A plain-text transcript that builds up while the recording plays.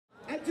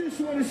just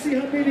want to see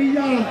how many of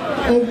y'all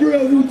are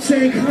real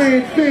Wu-Tang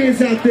Clan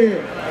fans out there.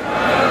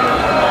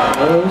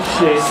 Oh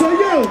shit. So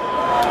yo,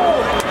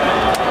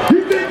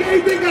 you think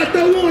anything I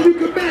throw on, you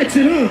can match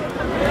it, huh?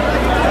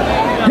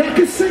 Y'all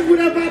can sing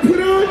whatever I put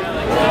on?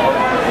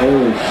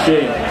 Oh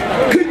shit.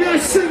 Could y'all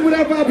sing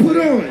whatever I put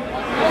on?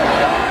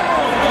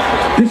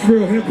 This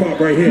real hip hop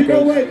right here. You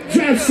know what?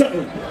 Drop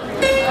something.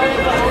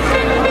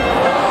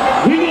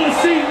 We gonna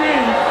sing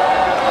now.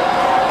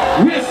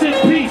 Rest in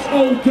peace,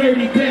 old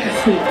dirty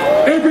bastard.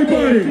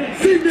 Everybody,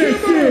 sing that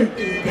shit.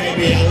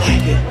 Baby, I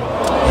like it.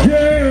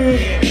 Yeah.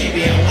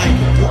 Baby, I like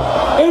it.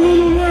 A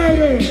little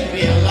louder.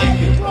 Baby, I like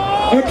it.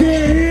 I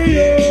can't hear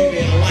you.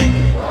 Baby, I like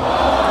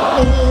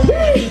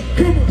it.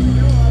 Come on.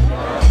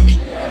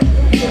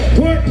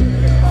 What?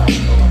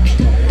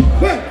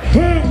 What?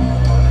 Huh?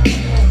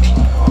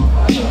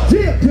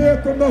 Yeah,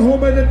 from the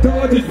home of the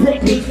Dodgers,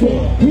 Brooklyn's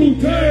for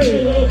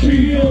Wu-Tang.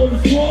 Be on the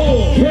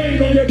floor.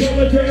 Rain on your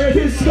military,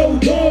 Bisco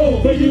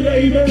dog. For you to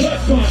even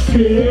touch my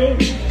skill.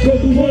 Go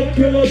to what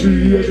killer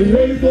be and the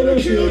way for the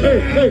kill.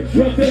 Hey,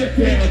 drop that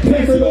down,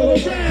 pass it all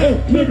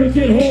around. Lyrics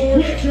get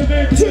hard.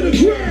 To the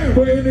ground.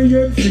 Brain the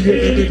MC,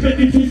 and the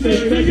 52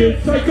 cents, I get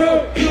psycho.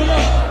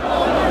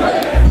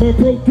 My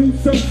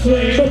producer,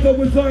 mother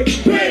was like,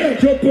 bam,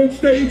 jump on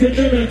stage and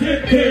then I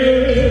get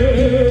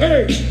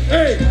there.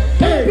 Hey,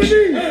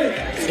 please,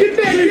 get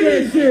back in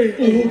that shit.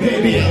 Ooh,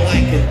 baby, I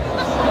like it.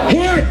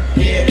 What?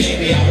 Yeah,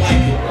 baby, I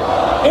like it.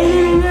 A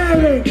little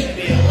louder.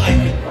 Baby, I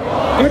like it.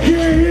 I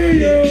can't hear you.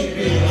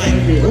 Baby, I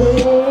like it. Oh,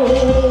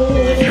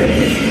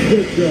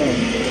 good job.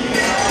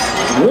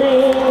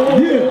 Roll.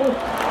 Yeah.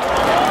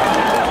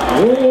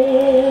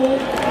 Roll.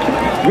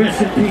 Rest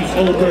in peace,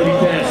 old dirty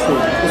bastard.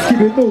 Let's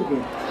keep it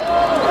moving.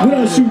 What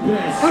else you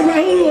got? All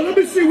right, hold on. Let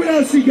me see what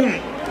else you got.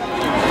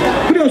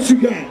 What else you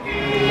got?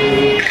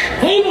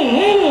 Hold on.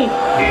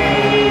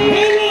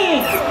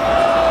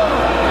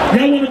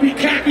 Y'all want to be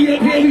cocky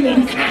up here? We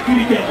gonna be cocky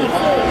together.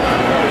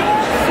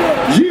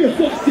 Yeah.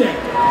 Fuck that.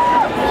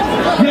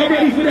 Y'all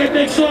ready for that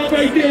next song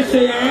right there?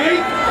 Say,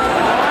 alright?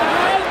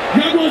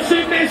 Y'all gonna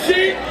sing that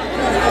shit?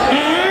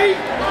 Alright?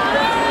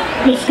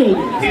 Let's go.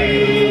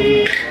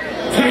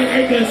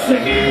 Alright, let's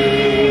sing.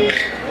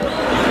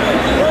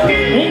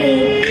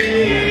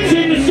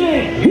 Sing the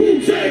song.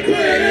 Wu-Tang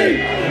Clan.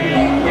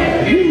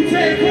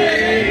 Wu-Tang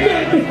Clan.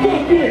 Got the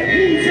fuck with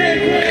Wu-Tang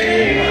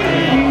Clan.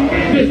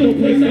 There's no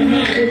place to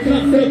hide. The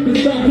concept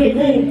inside the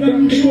room. Got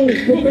the room.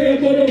 Prepare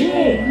for the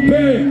room.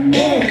 Man,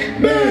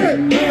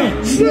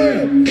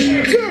 slam,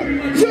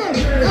 jump.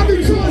 I be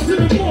tossing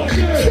the ball.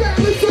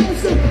 Style is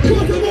awesome.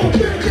 Cause I'm all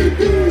family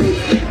dudes.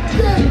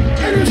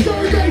 Yeah, and it's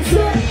going back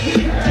up.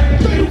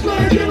 Fatal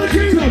flying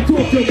guillotine. Stop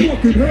talking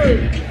fucking head.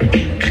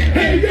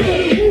 Hey, yo,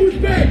 who's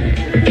back?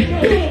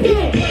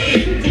 Boom.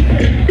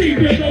 Beat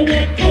them no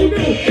one. Oh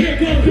no, here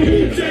comes the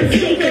Wu-Tang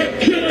Silver.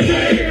 Till I say,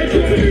 to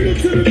the needle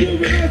to the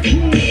groove and that's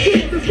cool.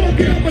 Put the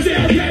fucking up my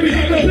down, carry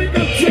how to pick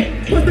up truck.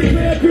 But they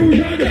can't do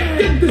how to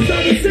get the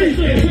side of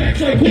season. Tracks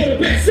like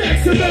quarterback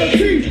sacks and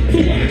LT. So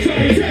why try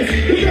and test?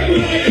 The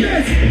rebel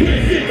INS.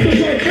 Let's get the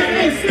work. I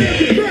stand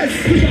the best.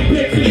 We got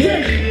plates to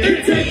take.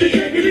 Intent to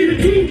take it either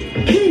two.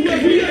 Who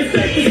represents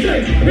take the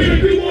state? And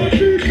if you want to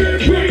do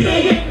this, bring no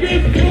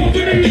weapons.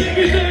 Open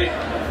everything.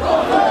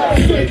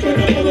 Straight for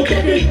the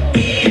motherfuckers.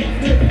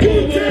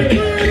 Wu-Tang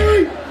Clan. New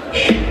York.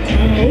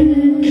 Come on.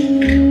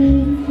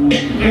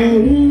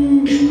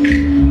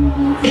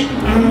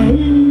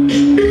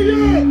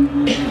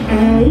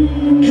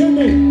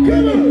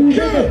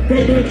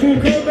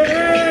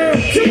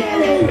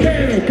 Tomorrow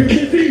down. Get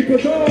your deep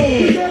as all.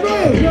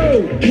 Yo,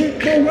 with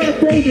no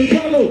afros and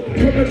follow.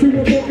 Coming to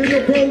a walk in the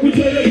road. We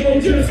tell you go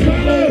just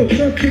follow.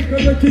 Nothing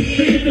gonna keep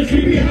me in the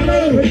city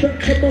hollow. And back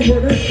to my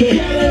word and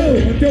swallow.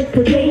 I don't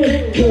forget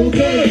it. Those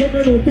guys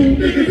coming on through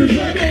niggas is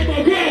like, oh my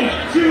God.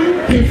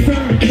 This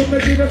time, come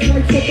and give us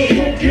like something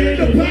funky in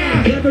the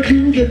pie. Rather do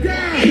the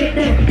die. Get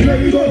my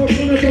legs off.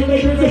 Running from the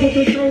rhythm of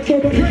the show for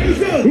the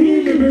razor. Who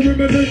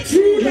remember the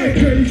true like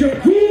Deja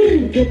Vu.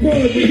 The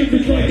buzz, niggas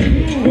is like,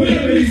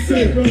 whatever he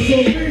said, run so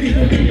me.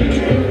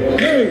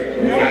 Hey,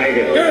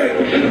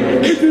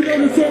 if you know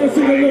the song,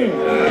 sing along.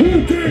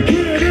 Wu-Tang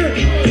Clan,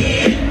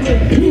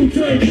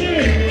 Wu-Tang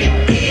Clan.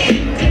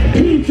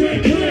 Wu-Tang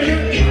Clan.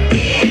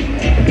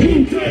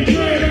 Wu-Tang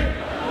Clan.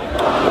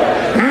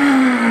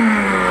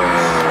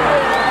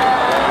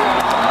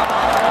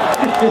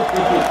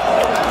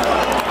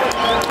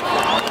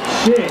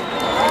 Shit.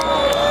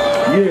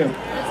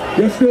 Yeah.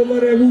 Y'all still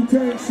love that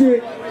Wu-Tang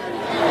shit?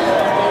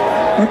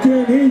 I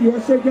can't hear you. I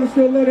said y'all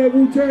still love that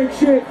Wu-Tang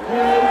shit?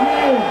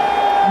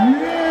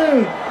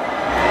 Yeah.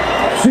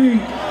 See,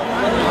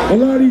 a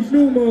lot of these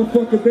new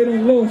motherfuckers, they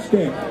done lost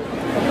that.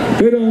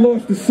 They done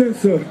lost the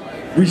sense of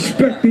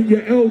respecting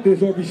your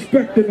elders or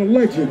respecting a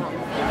legend.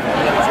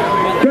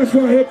 That's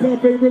why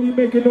hip-hop ain't really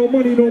making no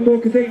money no more,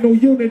 because ain't no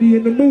unity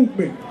in the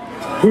movement.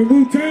 When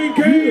Wu-Tang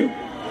came,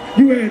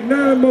 you had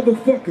 9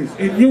 motherfuckers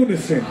in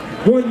unison,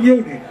 one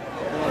unit,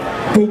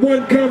 for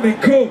one common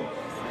cause,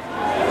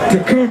 to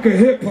conquer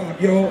hip-hop,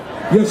 y'all.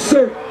 Yes,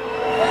 sir.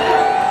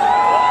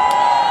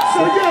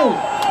 So, yo,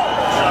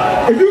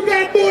 if you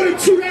got more Put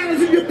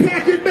 $2 in your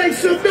pocket, make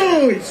some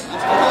noise.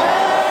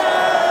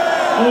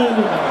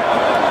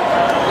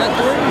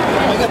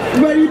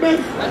 Ready,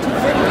 man?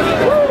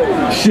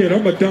 Shit,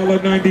 I'm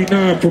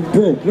 $1.99 from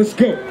broke. Let's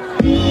go.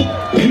 Yeah.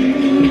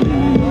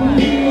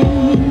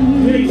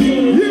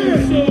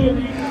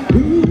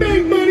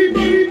 Make money,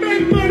 money,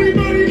 make money,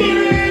 money,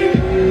 money.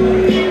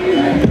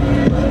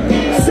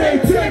 Say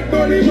take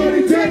money,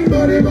 money, take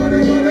money,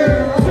 money, money.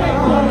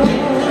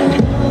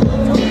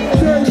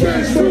 Say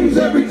transforms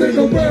everything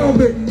around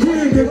me.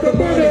 Green, get the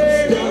money.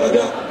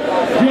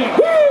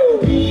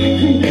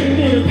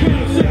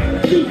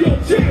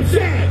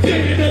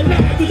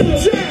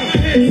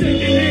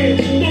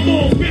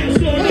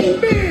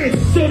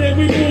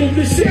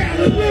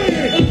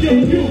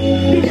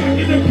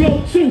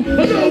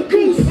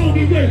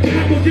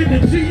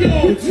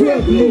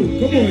 Drug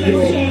loot. Come on, yo.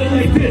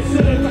 Like this,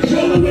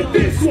 rolling with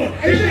this one,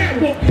 and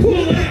that one,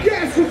 pulling the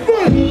gas for fun.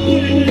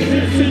 But it was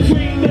just a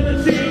dream, but a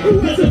team who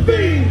has a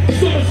beam.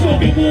 Started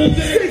smoking Wu-Tang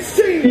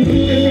 16,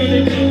 and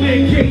running my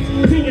main case,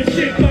 doing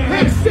shit by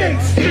high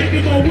stakes,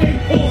 making my way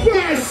on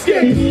fire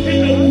skates. And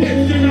no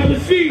question I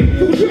was feeding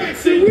from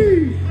tracks and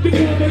weed. The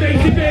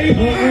combination made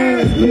my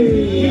eyes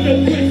bleed. With no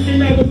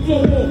question I would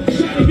flow on,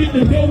 trying to get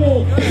the dough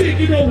on,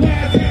 thinking of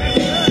high times.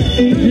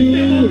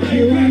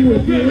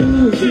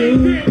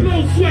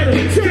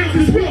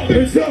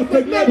 It's up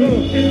the level.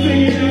 And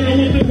thinking I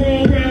went the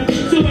wrong route,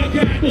 so I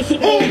got with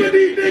some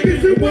Albany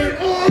niggas and went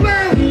all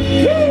out.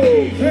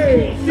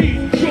 Hey,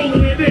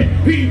 rolling in it,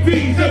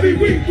 PVs. Every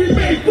week we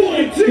made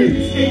 40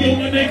 G's. And yo,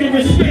 my nigga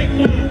respect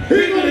mine.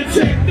 He gonna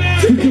check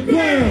now. Keep it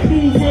down.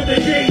 Move on the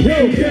gate. Yo,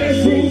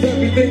 cash rules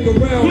everything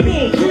around. Come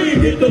on, Green,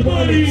 get the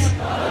money.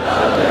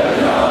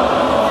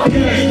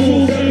 Cash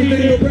rules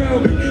everything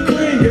around me.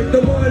 Green, get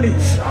the money.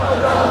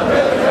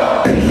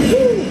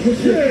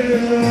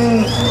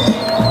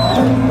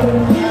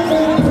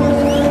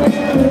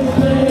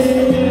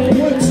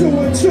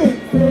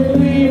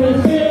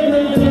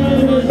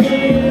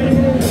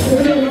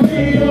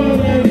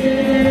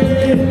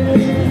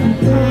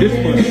 This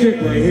my shit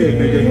right here,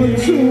 nigga. 1,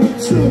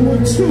 2,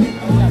 1, 2,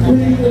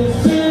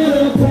 1,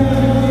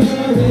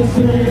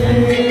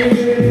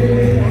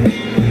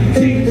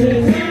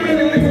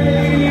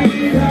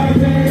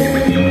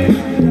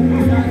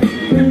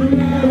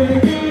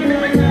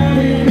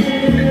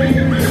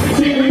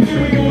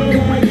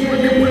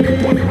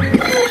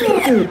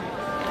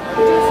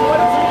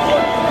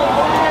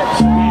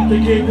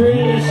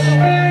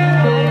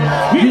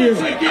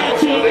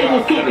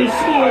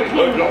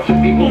 Lots of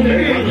people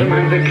say once a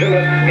man's a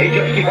killer, they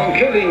just keep on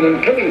killing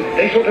and killing.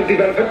 They sort of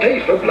develop a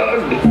taste for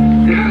blood.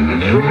 Yeah,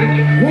 that's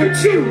right. 1,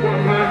 2.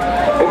 One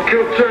man or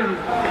kill 10.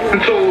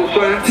 It's all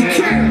the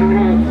same. For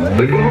all.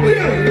 They can only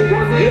kill you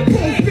one hit.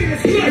 Both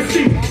fingers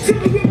slushy.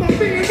 Chillin' with my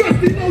man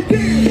Rusty, no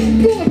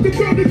damn. Boy, the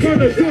world is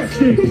kinda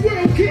dusty. The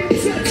world can't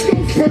touch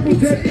those purple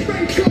tape.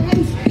 Right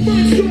co-host,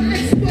 Monster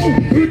Expo.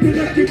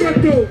 Interactive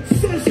Retro.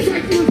 Sun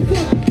striker as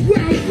fuck.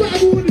 Wild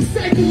flower in the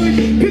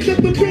cycling. Pick up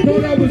the broom.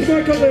 Thought I was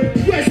cycling.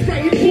 West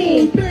right and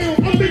bull. Now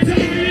I'm in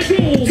time and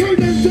goal. Turn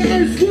them to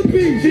Earth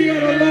Slippy. She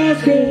out of law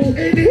school.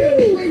 And the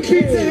hill, wait,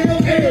 beat to hell.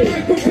 And the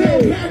light propel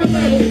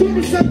parallel. From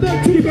receptor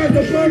to You got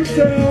the bird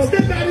cell.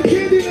 step out of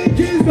Candyland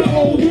kids, the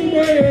old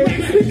way.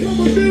 Racks become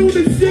a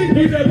building shit.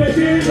 You never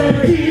did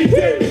like.